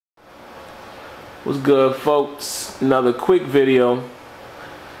What's good, folks? Another quick video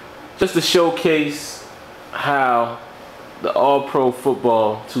just to showcase how the All-Pro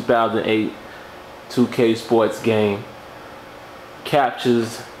Football 2008 2K Sports game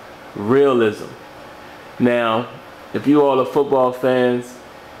captures realism. Now, if you all are football fans,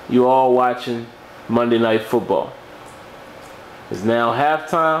 you all watching Monday Night Football. It's now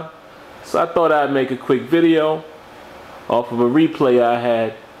halftime, so I thought I'd make a quick video off of a replay I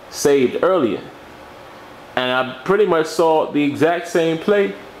had saved earlier. And I pretty much saw the exact same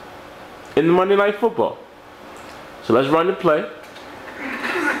play in the Monday Night Football. So let's run the play.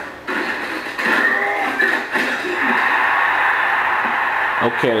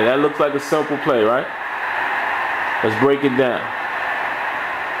 Okay, that looks like a simple play, right? Let's break it down.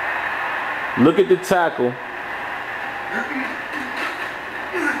 Look at the tackle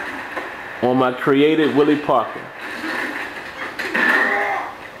on my created Willie Parker.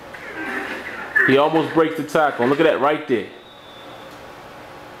 He almost breaks the tackle. Look at that right there.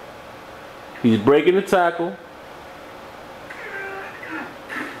 He's breaking the tackle.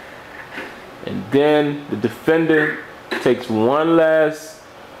 And then the defender takes one last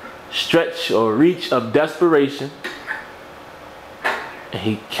stretch or reach of desperation. And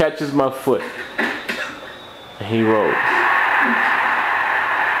he catches my foot. And he rolls.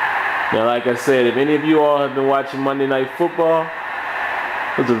 Now, like I said, if any of you all have been watching Monday Night Football,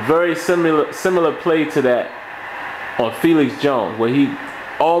 there's a very similar play to that on Felix Jones, where he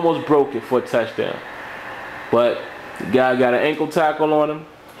almost broke it for a touchdown. But the guy got an ankle tackle on him.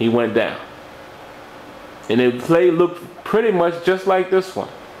 He went down. And the play looked pretty much just like this one.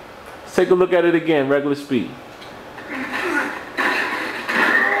 Let's take a look at it again, regular speed.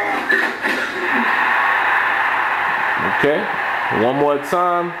 Okay, one more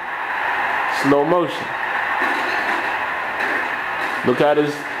time, slow motion. Look how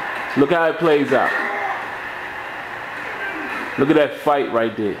it plays out. Look at that fight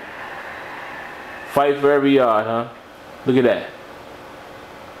right there. Fight for every yard, huh? Look at that.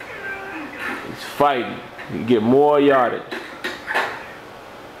 He's fighting. You get more yardage.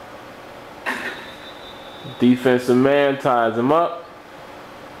 Defensive man ties him up.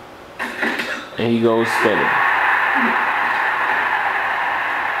 And he goes spinning.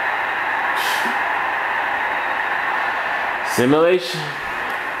 Simulation.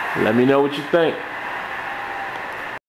 Let me know what you think.